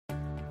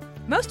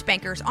Most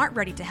bankers aren't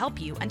ready to help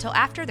you until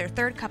after their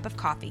third cup of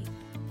coffee.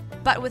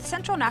 But with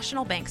Central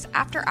National Bank's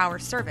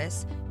after-hours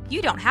service,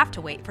 you don't have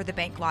to wait for the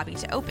bank lobby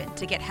to open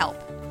to get help.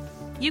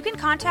 You can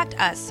contact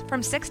us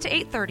from 6 to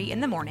 8:30 in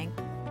the morning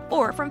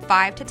or from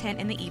 5 to 10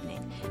 in the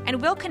evening,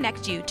 and we'll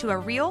connect you to a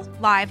real,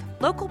 live,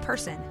 local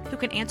person who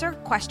can answer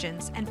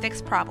questions and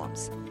fix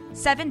problems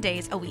 7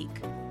 days a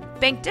week.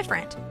 Bank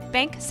different.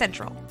 Bank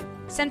Central.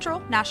 Central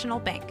National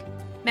Bank.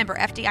 Member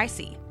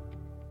FDIC.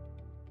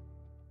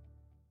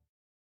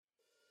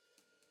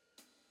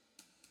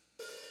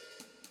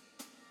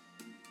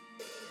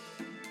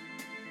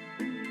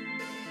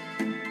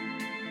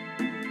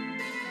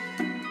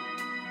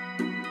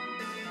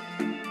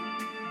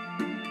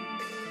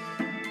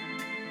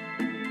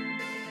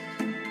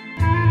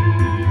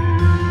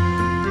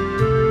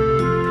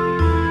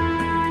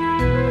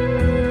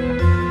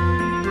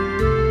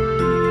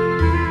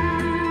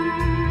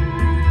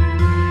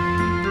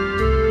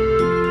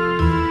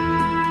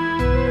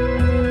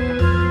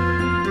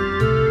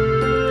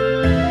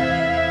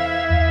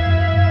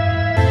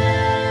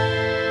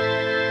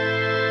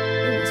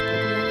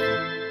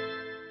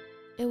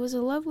 It was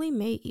a lovely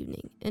May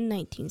evening in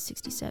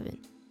 1967,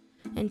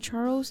 and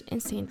Charles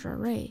and Sandra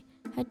Ray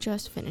had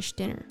just finished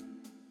dinner.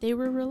 They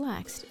were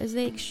relaxed as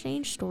they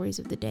exchanged stories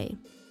of the day.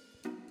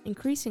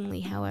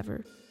 Increasingly,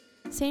 however,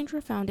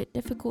 Sandra found it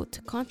difficult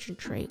to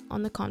concentrate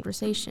on the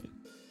conversation.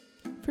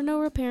 For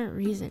no apparent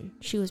reason,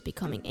 she was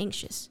becoming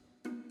anxious,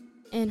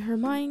 and her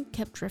mind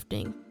kept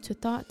drifting to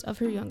thoughts of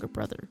her younger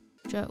brother,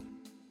 Joe,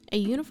 a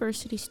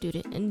university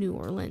student in New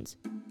Orleans.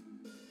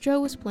 Joe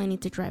was planning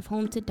to drive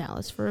home to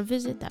Dallas for a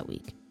visit that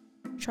week.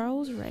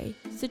 Charles Ray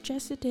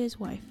suggested to his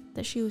wife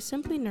that she was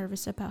simply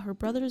nervous about her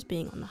brothers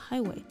being on the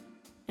highway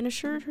and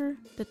assured her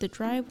that the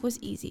drive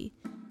was easy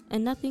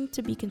and nothing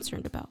to be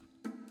concerned about.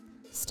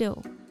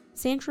 Still,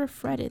 Sandra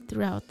fretted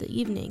throughout the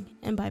evening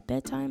and by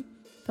bedtime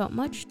felt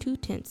much too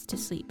tense to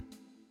sleep.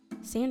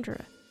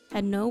 Sandra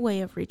had no way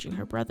of reaching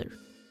her brother,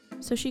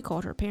 so she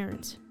called her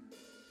parents.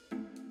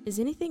 "Is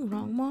anything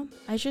wrong, Mom?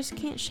 I just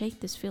can't shake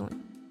this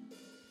feeling."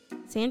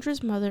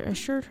 Sandra's mother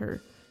assured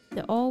her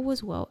that all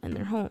was well in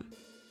their home,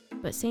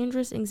 but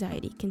Sandra's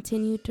anxiety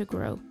continued to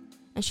grow,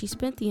 and she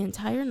spent the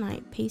entire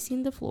night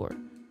pacing the floor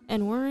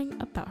and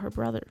worrying about her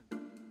brother.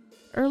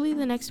 Early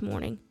the next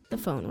morning, the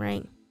phone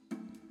rang.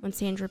 When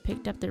Sandra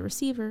picked up the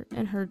receiver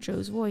and heard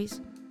Joe's voice,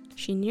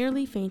 she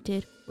nearly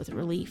fainted with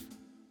relief.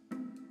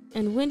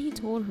 And when he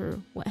told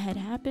her what had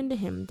happened to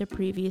him the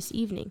previous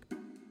evening,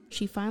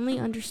 she finally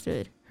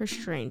understood her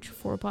strange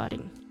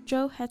foreboding.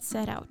 Joe had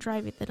set out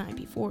driving the night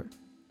before,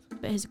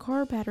 but his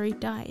car battery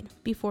died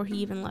before he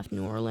even left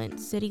New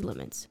Orleans city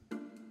limits.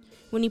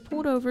 When he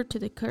pulled over to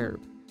the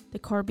curb, the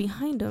car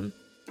behind him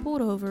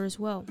pulled over as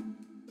well.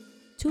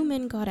 Two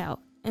men got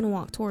out and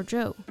walked toward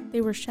Joe.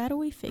 They were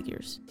shadowy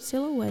figures,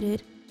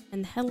 silhouetted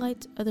in the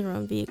headlights of their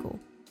own vehicle.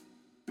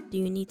 "Do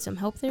you need some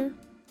help there?"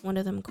 one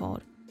of them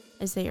called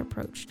as they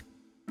approached.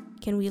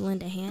 "Can we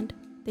lend a hand?"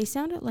 They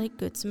sounded like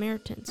good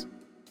Samaritans,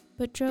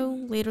 but Joe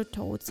later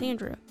told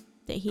Sandra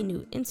that he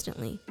knew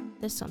instantly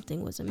that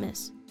something was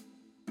amiss.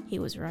 He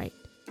was right.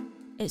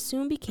 It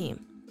soon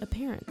became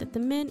apparent that the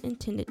men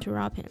intended to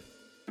rob him,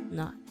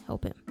 not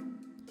help him.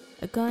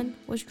 A gun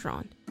was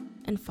drawn,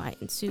 and fight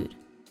ensued,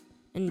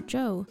 and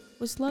Joe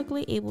was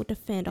luckily able to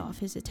fend off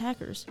his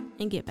attackers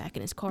and get back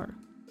in his car.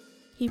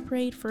 He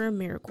prayed for a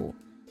miracle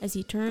as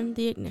he turned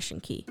the ignition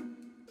key,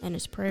 and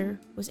his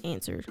prayer was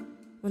answered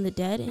when the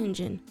dead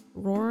engine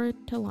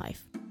roared to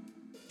life.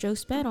 Joe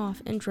sped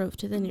off and drove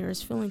to the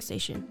nearest filling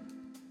station,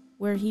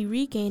 where he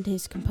regained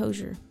his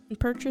composure and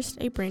purchased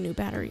a brand new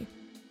battery.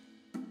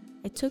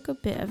 "I took a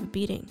bit of a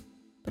beating,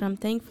 but I'm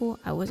thankful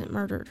I wasn't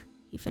murdered,"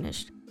 he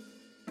finished.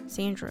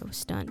 Sandra was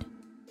stunned.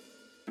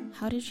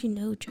 "How did you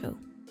know, Joe?"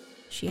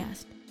 she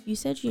asked. "You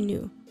said you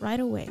knew right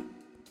away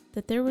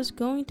that there was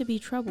going to be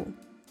trouble.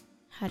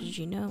 How did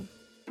you know?"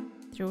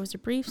 There was a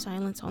brief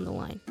silence on the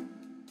line.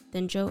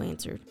 Then Joe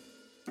answered.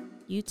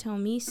 "You tell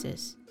me,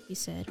 sis," he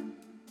said.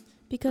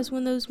 "Because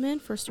when those men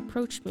first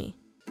approached me,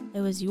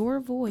 it was your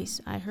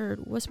voice I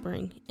heard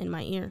whispering in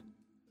my ear.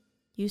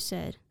 You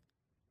said,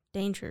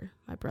 'Danger,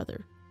 my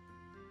brother,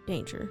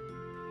 danger.'"